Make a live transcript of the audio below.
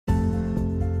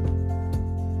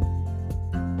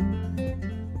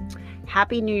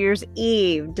Happy New Year's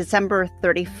Eve, December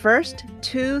 31st,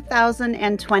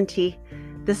 2020.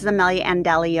 This is Amelia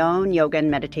Andalione, yoga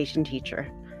and meditation teacher.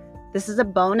 This is a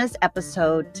bonus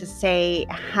episode to say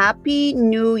Happy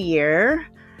New Year,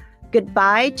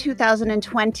 goodbye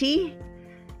 2020,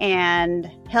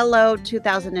 and hello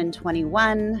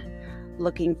 2021.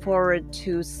 Looking forward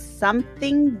to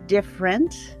something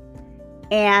different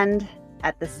and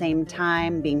at the same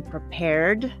time being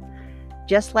prepared,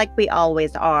 just like we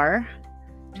always are,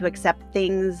 to accept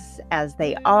things as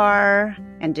they are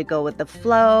and to go with the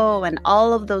flow and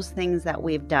all of those things that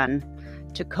we've done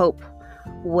to cope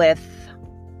with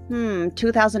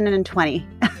 2020.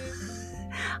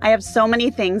 I have so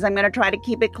many things. I'm going to try to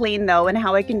keep it clean though, and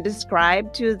how I can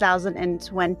describe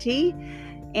 2020.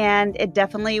 And it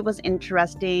definitely was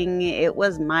interesting. It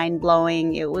was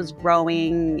mind-blowing. It was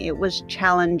growing. It was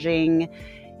challenging.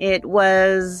 It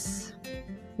was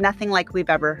nothing like we've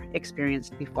ever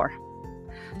experienced before.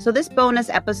 So this bonus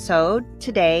episode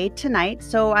tonight,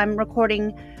 so I'm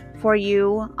recording for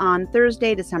you on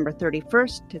Thursday, December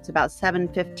 31st. It's about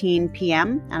 7:15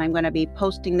 p.m. and I'm going to be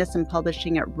posting this and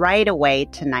publishing it right away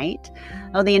tonight.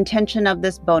 The intention of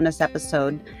this bonus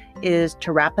episode is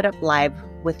to wrap it up live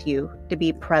with you, to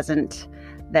be present,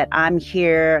 that I'm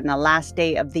here on the last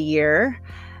day of the year.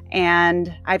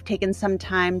 And I've taken some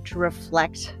time to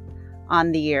reflect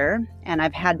on the year, and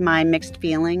I've had my mixed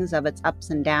feelings of its ups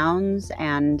and downs.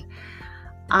 And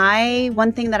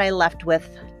one thing that I left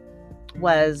with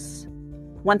was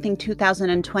one thing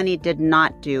 2020 did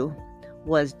not do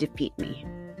was defeat me.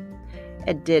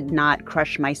 It did not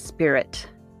crush my spirit.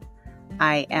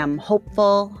 I am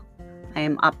hopeful. I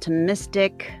am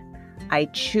optimistic. I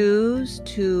choose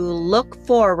to look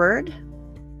forward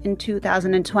in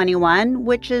 2021,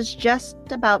 which is just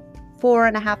about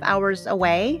 4.5 hours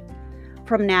away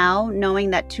from now,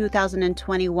 knowing that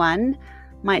 2021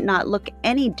 might not look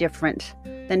any different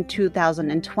than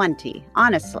 2020,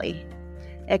 honestly,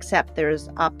 except there's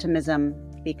optimism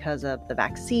because of the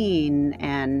vaccine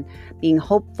and being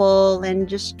hopeful and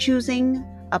just choosing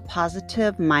a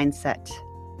positive mindset.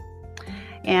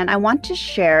 And I want to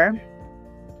share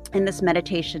in this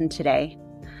meditation today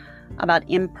about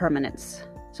impermanence.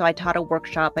 So I taught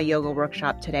a yoga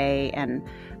workshop today, and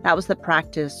that was the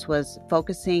practice, was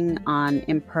focusing on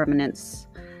impermanence.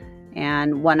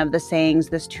 And one of the sayings,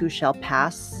 "this too shall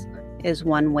pass," is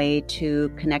one way to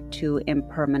connect to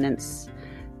impermanence,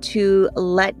 to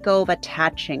let go of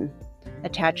attaching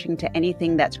to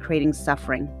anything that's creating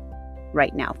suffering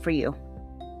right now for you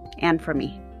and for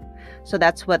me. So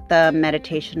that's what the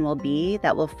meditation will be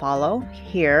that will follow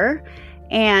here.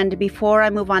 And before I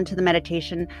move on to the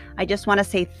meditation, I just want to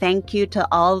say thank you to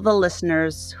all the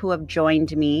listeners who have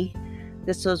joined me.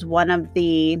 This was one of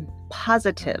the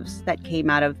positives that came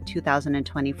out of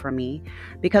 2020 for me.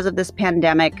 Because of this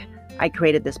pandemic, I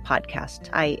created this podcast.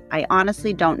 I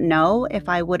honestly don't know if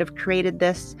I would have created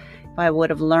this, if I would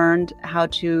have learned how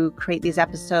to create these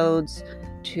episodes,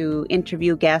 to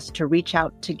interview guests, to reach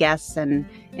out to guests and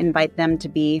invite them to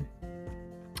be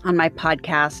on my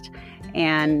podcast.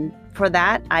 And for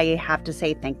that, I have to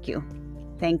say thank you.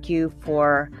 Thank you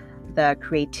for the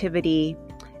creativity.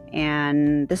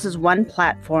 And this is one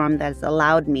platform that has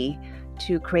allowed me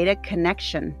to create a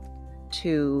connection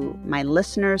to my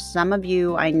listeners. Some of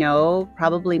you I know,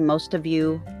 probably most of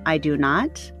you I do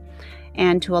not.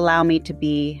 And to allow me to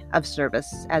be of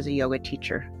service as a yoga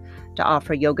teacher, to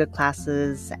offer yoga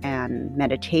classes and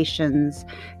meditations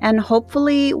and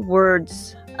hopefully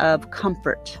words of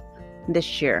comfort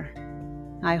this year.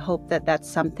 I hope that that's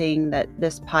something that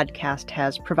this podcast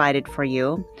has provided for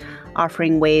you,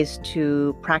 offering ways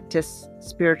to practice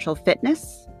spiritual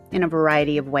fitness in a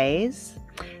variety of ways,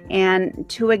 and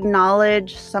to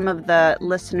acknowledge some of the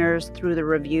listeners through the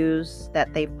reviews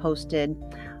that they've posted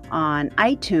on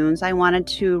iTunes. I wanted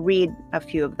to read a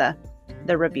few of the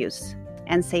reviews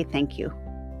and say thank you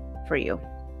for you.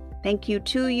 Thank you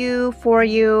to you, for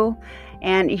you.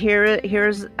 And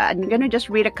here's, I'm going to just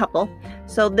read a couple.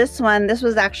 So this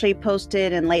was actually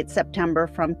posted in late September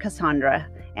from Cassandra,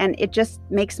 and it just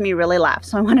makes me really laugh.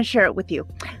 So I want to share it with you.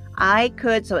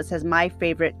 So it says, my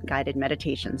favorite guided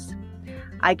meditations.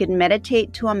 I could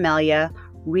meditate to Amelia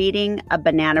reading a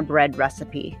banana bread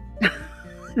recipe.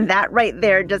 That right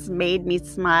there just made me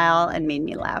smile and made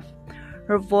me laugh.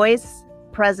 Her voice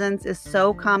presence is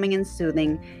so calming and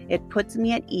soothing. It puts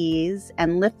me at ease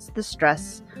and lifts the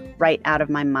stress right out of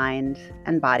my mind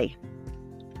and body.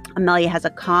 Amelia has a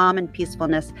calm and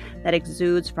peacefulness that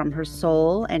exudes from her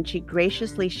soul, and she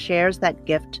graciously shares that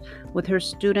gift with her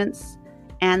students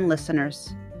and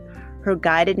listeners. Her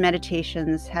guided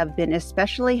meditations have been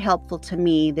especially helpful to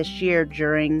me this year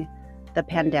during the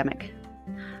pandemic.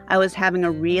 I was having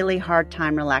a really hard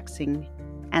time relaxing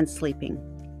and sleeping.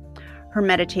 Her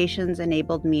meditations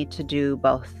enabled me to do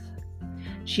both.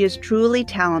 She is truly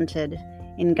talented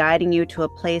in guiding you to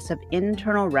a place of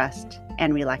internal rest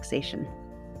and relaxation.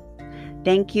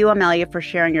 Thank you, Amelia, for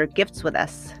sharing your gifts with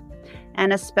us.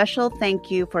 And a special thank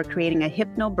you for creating a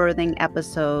hypnobirthing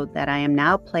episode that I am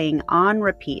now playing on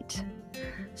repeat.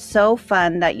 So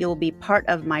fun that you'll be part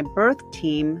of my birth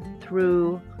team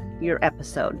through your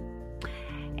episode.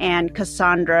 And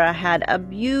Cassandra had a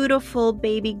beautiful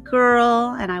baby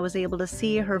girl, and I was able to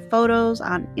see her photos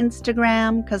on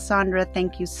Instagram. Cassandra,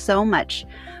 thank you so much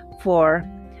for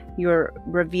your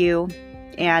review.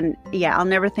 And yeah, I'll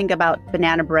never think about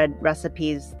banana bread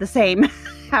recipes the same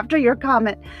after your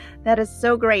comment. That is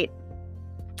so great.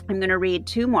 I'm going to read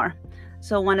two more.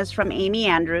 So one is from Amy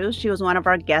Andrews. She was one of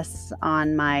our guests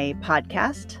on my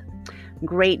podcast.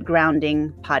 Great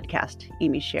grounding podcast,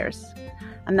 Amy shares.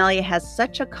 Amelia has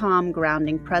such a calm,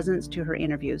 grounding presence to her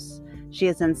interviews. She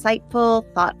is insightful,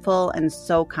 thoughtful, and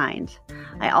so kind.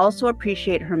 I also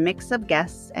appreciate her mix of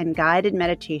guests and guided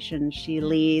meditations she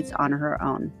leads on her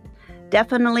own.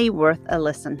 Definitely worth a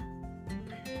listen.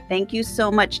 Thank you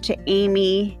so much to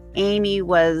Amy. Amy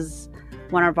was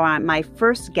one of my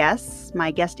first guests, my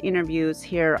guest interviews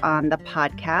here on the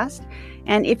podcast.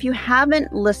 And if you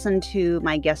haven't listened to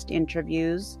my guest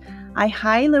interviews, I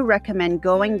highly recommend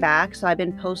going back. So I've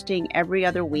been posting every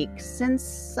other week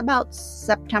since about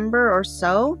September or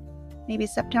so, maybe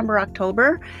September,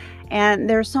 October. And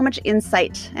there's so much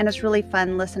insight, and it's really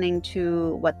fun listening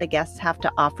to what the guests have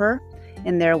to offer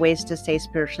in their ways to stay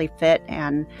spiritually fit,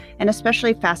 and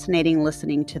especially fascinating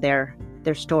listening to their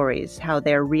stories, how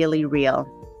they're really real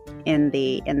in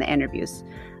the interviews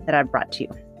that I've brought to you.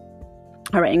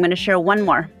 All right, I'm going to share one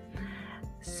more.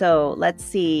 So let's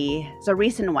see. It's a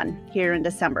recent one here in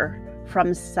December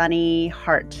from Sunny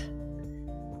Heart.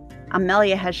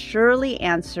 Amelia has surely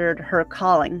answered her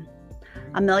calling.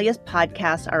 Amelia's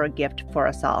podcasts are a gift for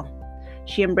us all.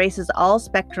 She embraces all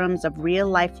spectrums of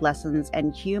real-life lessons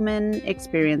and human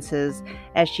experiences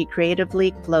as she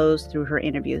creatively flows through her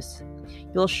interviews.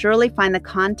 You'll surely find the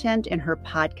content in her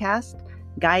podcast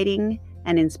guiding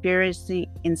and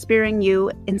inspiring you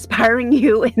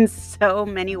in so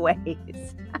many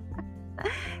ways.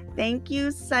 Thank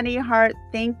you, Sunny Heart.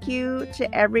 Thank you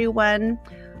to everyone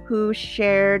who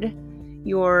shared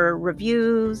your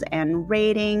reviews and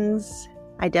ratings.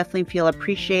 I definitely feel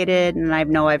appreciated, and I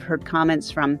know I've heard comments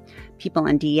from people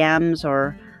in DMs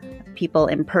or people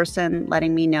in person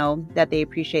letting me know that they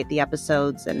appreciate the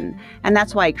episodes, and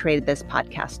that's why I created this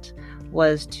podcast,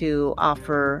 was to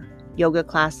offer yoga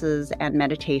classes and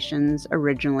meditations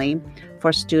originally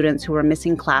for students who were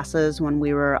missing classes when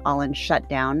we were all in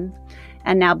shutdown.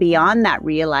 And now beyond that,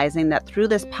 realizing that through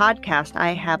this podcast,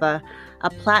 I have a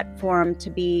platform to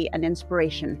be an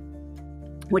inspiration,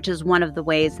 which is one of the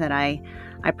ways that I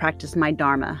practice my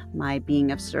Dharma, my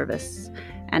being of service,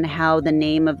 and how the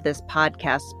name of this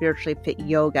podcast, Spiritually Fit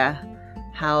Yoga,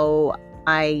 how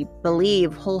I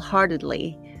believe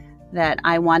wholeheartedly that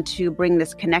I want to bring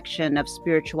this connection of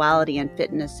spirituality and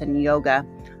fitness and yoga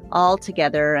all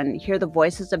together and hear the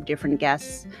voices of different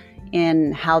guests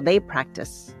in how they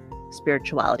practice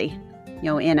spirituality.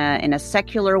 In a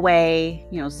secular way,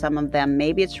 some of them,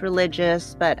 maybe it's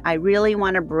religious, but I really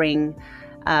want to bring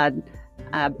a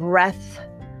breadth,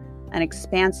 an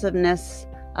expansiveness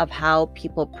of how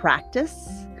people practice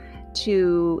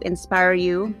to inspire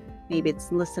you. Maybe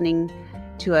it's listening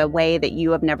to a way that you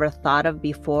have never thought of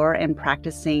before and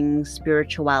practicing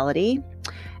spirituality.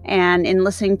 And in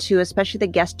listening to, especially the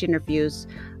guest interviews,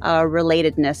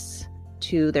 relatedness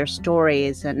to their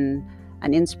stories and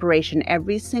an inspiration.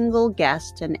 Every single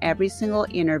guest and every single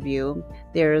interview,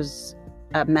 there's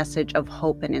a message of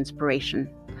hope and inspiration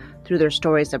through their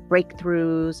stories of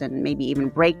breakthroughs and maybe even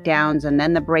breakdowns and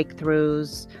then the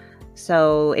breakthroughs.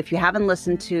 So if you haven't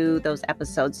listened to those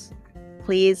episodes,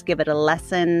 please give it a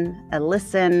listen.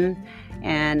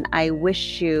 And I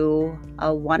wish you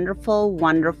a wonderful,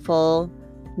 wonderful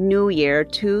new year,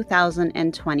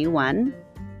 2021.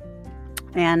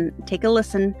 And take a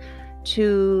listen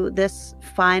to this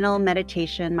final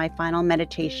meditation, my final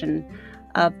meditation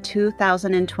of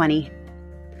 2020.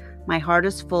 My heart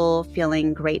is full,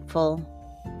 feeling grateful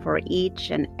for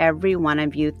each and every one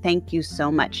of you. Thank you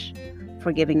so much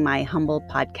for giving my humble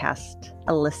podcast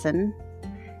a listen.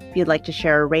 If you'd like to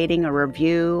share a rating or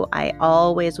review, I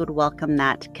always would welcome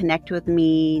that. Connect with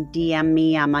me, DM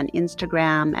me. I'm on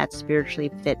Instagram at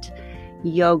Spiritually Fit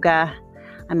Yoga.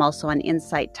 I'm also on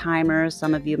Insight Timer.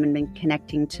 Some of you have been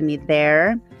connecting to me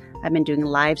there. I've been doing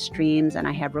live streams, and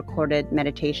I have recorded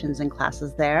meditations and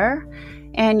classes there.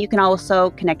 And you can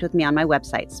also connect with me on my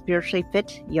website,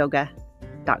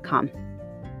 spirituallyfityoga.com.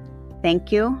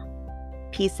 Thank you.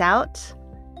 Peace out.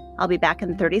 I'll be back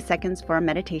in 30 seconds for a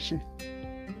meditation.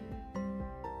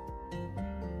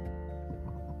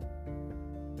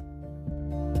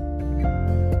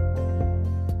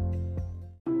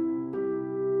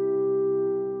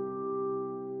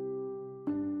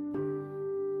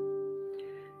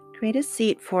 Create a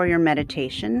seat for your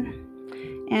meditation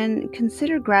and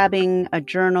consider grabbing a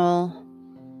journal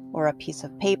or a piece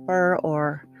of paper,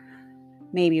 or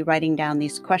maybe writing down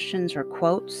these questions or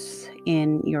quotes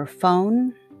in your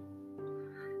phone.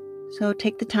 So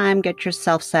take the time, get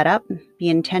yourself set up, be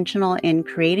intentional in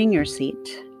creating your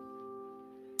seat.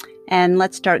 And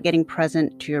let's start getting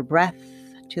present to your breath,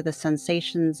 to the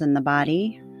sensations in the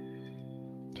body.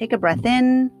 Take a breath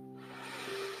in.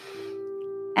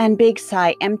 And big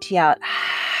sigh, empty out.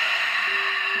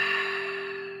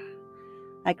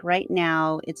 Like right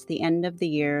now, it's the end of the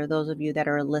year. Those of you that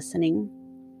are listening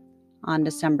on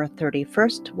December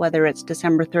 31st, whether it's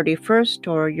December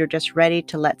 31st or you're just ready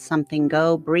to let something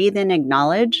go, breathe in,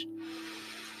 acknowledge,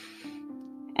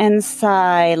 and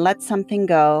sigh, let something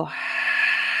go.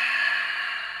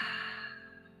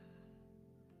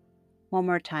 One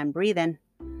more time, breathe in.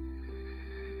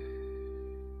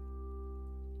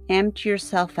 Empty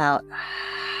yourself out.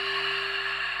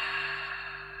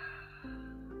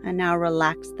 And now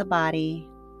relax the body.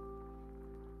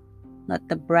 Let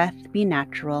the breath be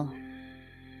natural.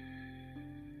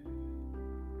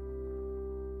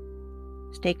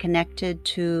 Stay connected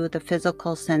to the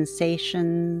physical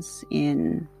sensations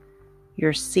in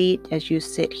your seat as you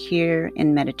sit here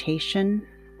in meditation.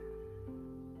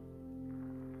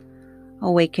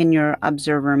 Awaken your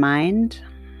observer mind.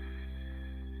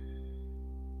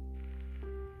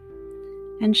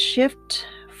 And shift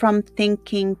from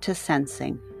thinking to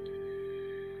sensing.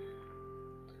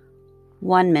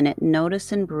 1 minute,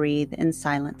 notice and breathe in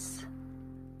silence.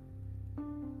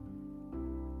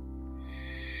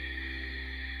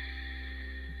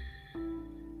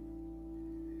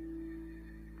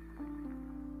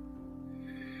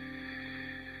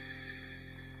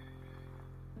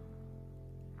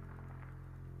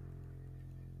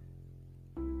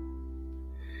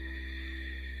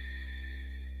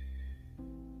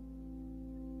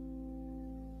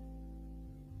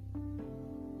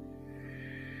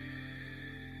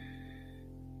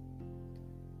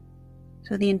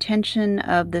 So the intention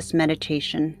of this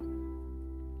meditation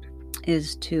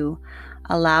is to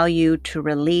allow you to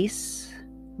release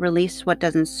what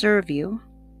doesn't serve you,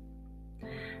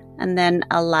 and then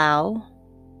allow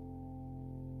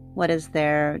what is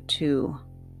there to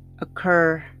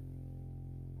occur,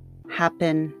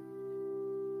 happen,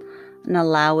 and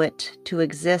allow it to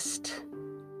exist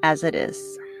as it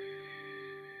is.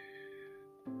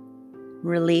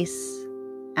 Release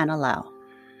and allow.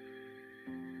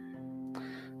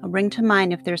 I'll bring to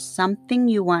mind if there's something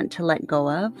you want to let go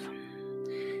of.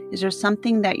 Is there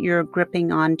something that you're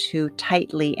gripping onto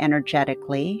tightly,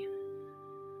 energetically,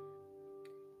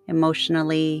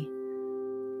 emotionally,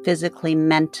 physically,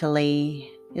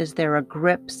 mentally? Is there a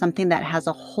grip, something that has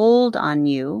a hold on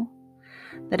you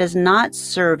that is not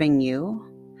serving you?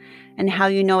 And how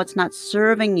you know it's not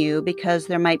serving you, because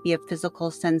there might be a physical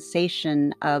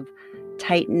sensation of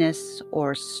tightness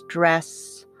or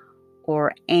stress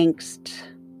or angst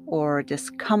or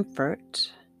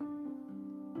discomfort.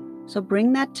 So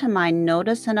bring that to mind,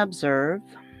 notice and observe.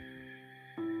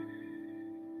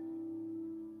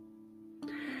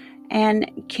 And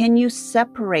can you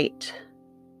separate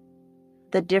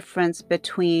the difference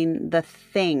between the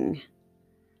thing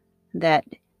that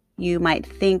you might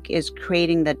think is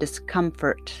creating the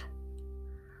discomfort?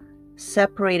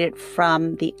 Separate it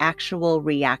from the actual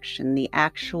reaction, the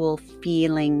actual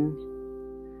feeling,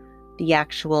 the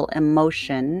actual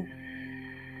emotion.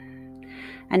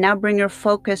 And now bring your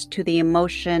focus to the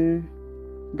emotion,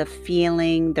 the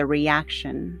feeling, the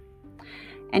reaction.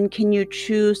 And can you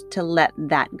choose to let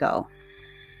that go?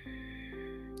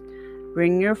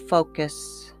 Bring your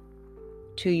focus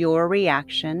to your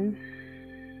reaction.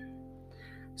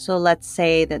 So let's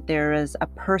say that there is a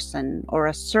person or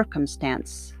a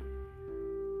circumstance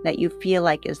that you feel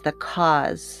like is the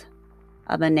cause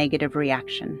of a negative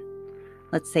reaction.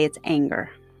 Let's say it's anger.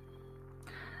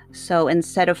 So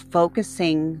instead of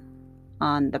focusing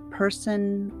on the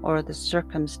person or the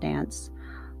circumstance,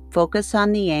 focus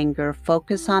on the anger,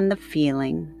 focus on the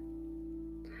feeling,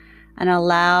 and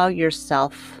allow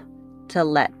yourself to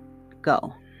let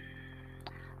go.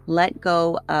 Let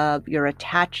go of your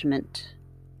attachment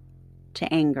to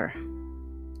anger.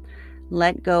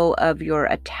 Let go of your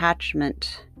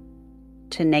attachment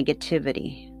to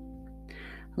negativity.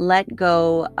 Let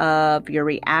go of your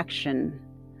reaction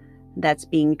that's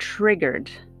being triggered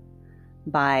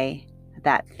by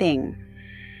that thing.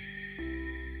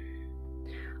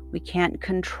 We can't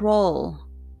control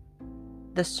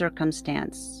the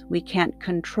circumstance. We can't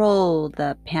control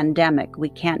the pandemic. We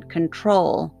can't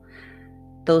control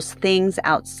those things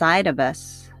outside of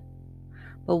us.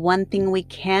 But one thing we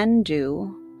can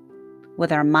do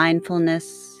with our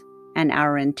mindfulness and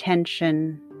our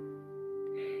intention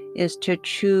is to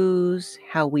choose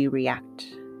how we react,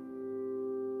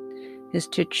 is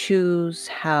to choose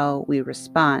how we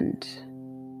respond.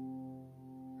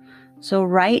 So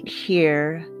right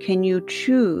here, can you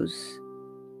choose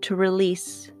to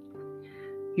release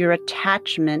your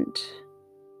attachment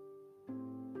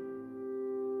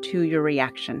to your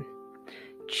reaction?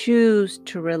 Choose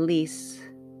to release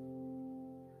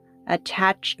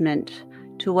attachment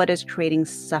to what is creating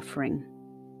suffering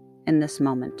in this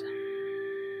moment.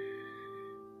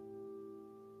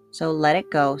 So let it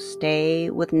go.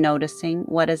 Stay with noticing.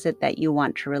 What is it that you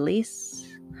want to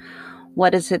release?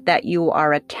 What is it that you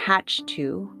are attached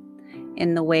to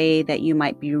in the way that you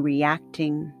might be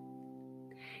reacting,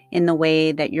 in the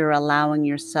way that you're allowing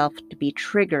yourself to be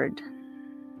triggered?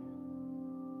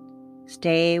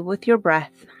 Stay with your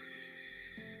breath.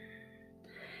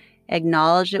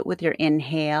 Acknowledge it with your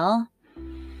inhale.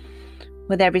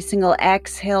 With every single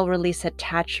exhale, release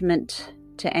attachment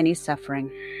to any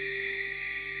suffering.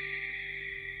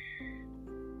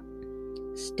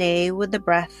 Stay with the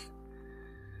breath.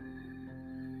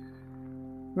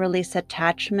 Release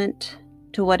attachment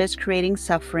to what is creating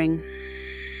suffering.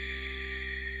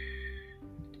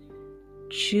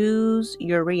 Choose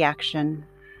your reaction.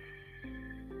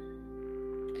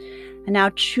 And now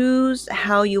choose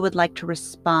how you would like to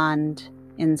respond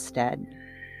instead.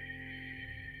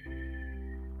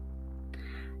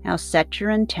 Now set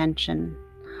your intention.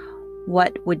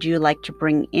 What would you like to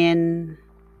bring into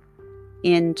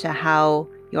how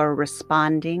you're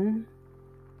responding,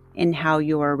 in how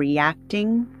you are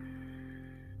reacting?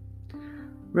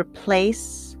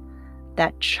 Replace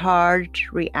that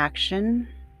charged reaction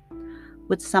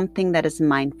with something that is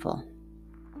mindful,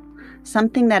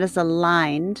 something that is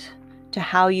aligned to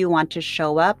how you want to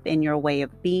show up in your way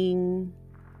of being,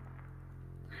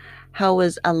 how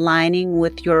is aligning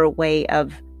with your way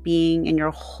of being in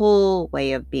your whole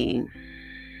way of being.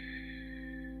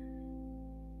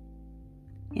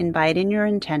 Invite in your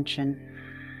intention.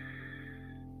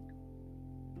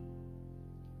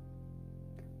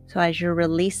 So as you're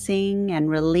releasing and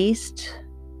released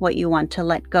what you want to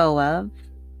let go of,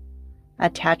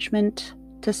 attachment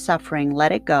to suffering,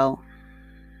 let it go.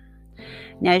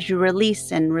 And as you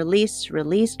release and release,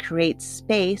 create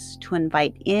space to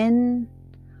invite in.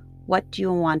 What do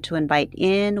you want to invite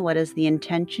in? What is the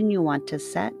intention you want to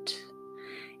set?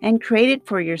 And create it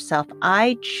for yourself.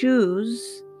 I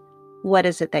choose. What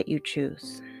is it that you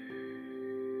choose?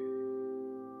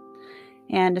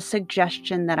 And a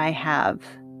suggestion that I have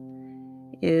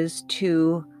is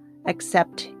to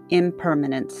accept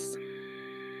impermanence.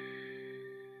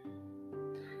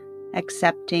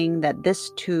 Accepting that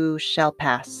this too shall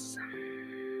pass.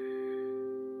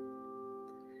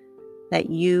 That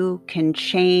you can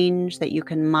change, that you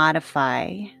can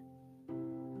modify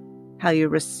how you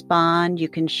respond. You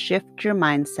can shift your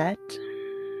mindset.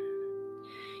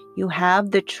 You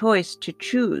have the choice to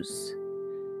choose.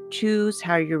 Choose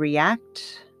how you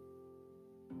react.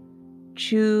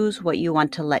 Choose what you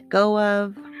want to let go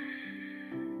of.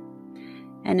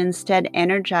 And instead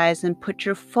energize and put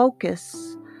your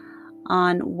focus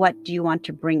on what do you want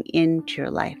to bring into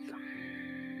your life.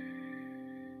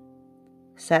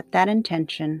 Set that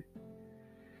intention.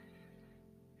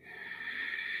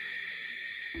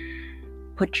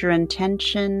 Put your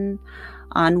intention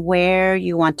on where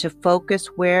you want to focus.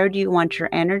 Where do you want your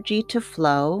energy to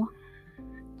flow?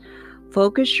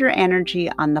 Focus your energy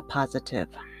on the positive.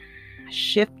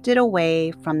 Shift it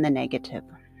away from the negative.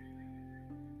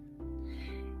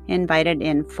 Invite it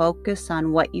in. Focus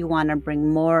on what you want to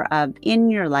bring more of in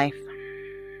your life.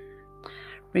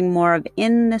 Bring more of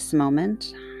in this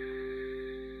moment.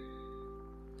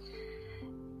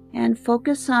 And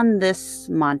focus on this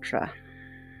mantra.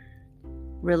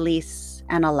 Release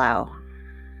and allow.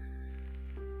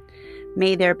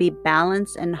 May there be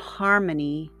balance and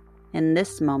harmony in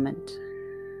this moment.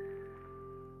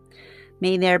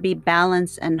 May there be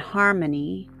balance and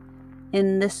harmony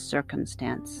in this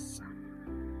circumstance.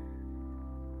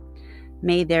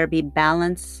 May there be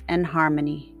balance and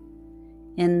harmony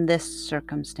in this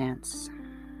circumstance.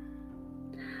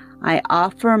 I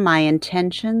offer my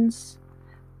intentions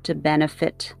to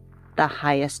benefit the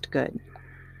highest good.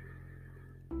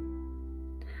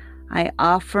 I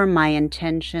offer my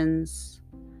intentions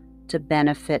to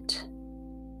benefit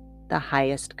the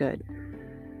highest good.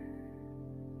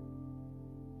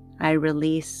 I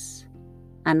release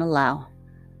and allow.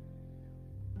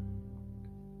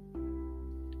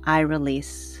 I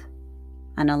release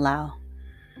and allow.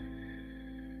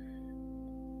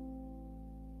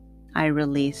 I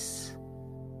release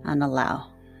and allow.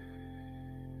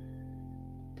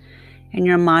 And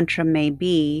your mantra may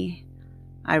be,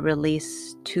 I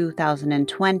release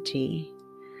 2020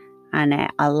 and I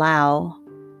allow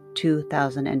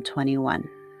 2021.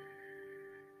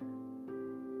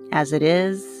 As it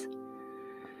is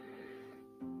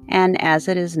and as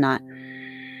it is not.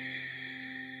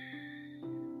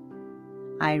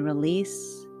 I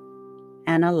release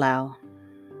and allow.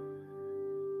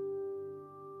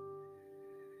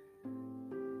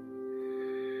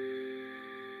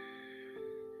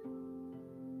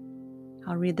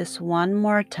 I'll read this one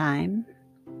more time.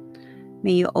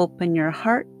 May you open your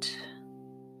heart,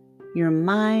 your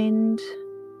mind,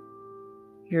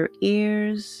 your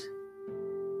ears,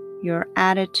 your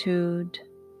attitude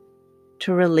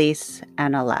to release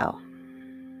and allow.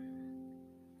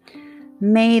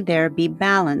 May there be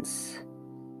balance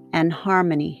and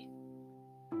harmony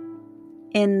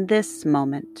in this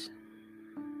moment.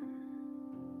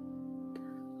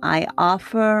 I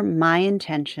offer my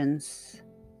intentions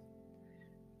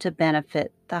to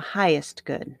benefit the highest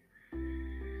good.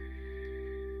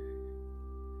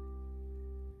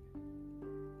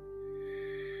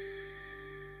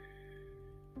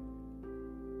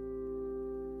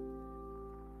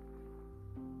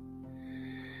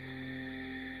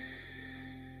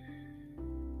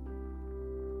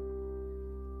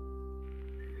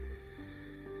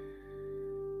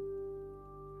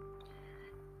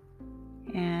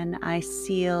 And I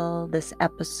seal this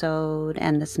episode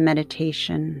and this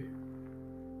meditation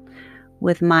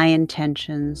with my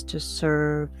intentions to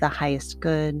serve the highest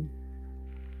good.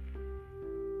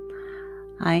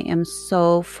 I am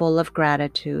so full of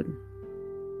gratitude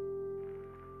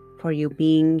for you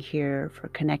being here, for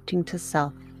connecting to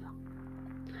self,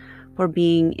 for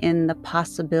being in the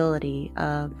possibility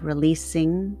of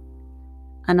releasing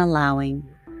and allowing,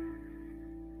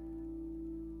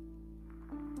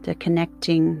 to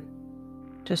connecting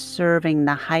to serving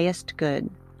the highest good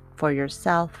for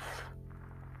yourself,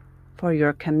 for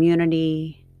your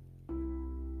community,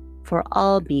 for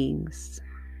all beings.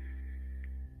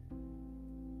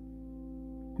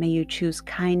 May you choose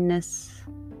kindness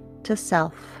to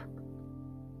self,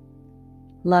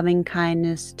 loving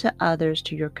kindness to others,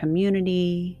 to your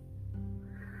community,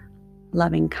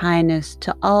 loving kindness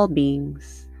to all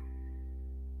beings.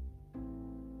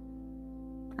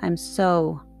 I'm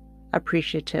so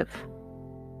appreciative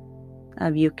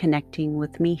of you connecting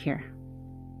with me here.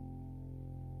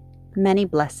 Many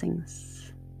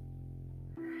blessings.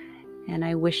 And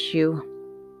I wish you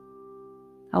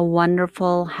a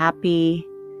wonderful, happy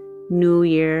new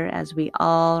year as we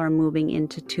all are moving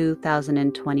into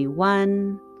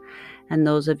 2021. And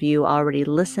those of you already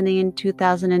listening in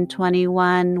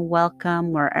 2021,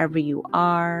 welcome wherever you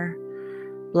are.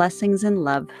 Blessings and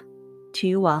love to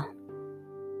you all.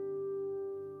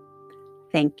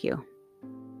 Thank you.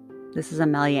 This is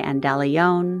Amelia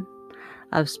Andalione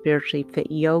of Spiritually Fit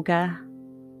Yoga.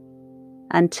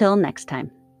 Until next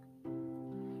time,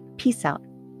 peace out.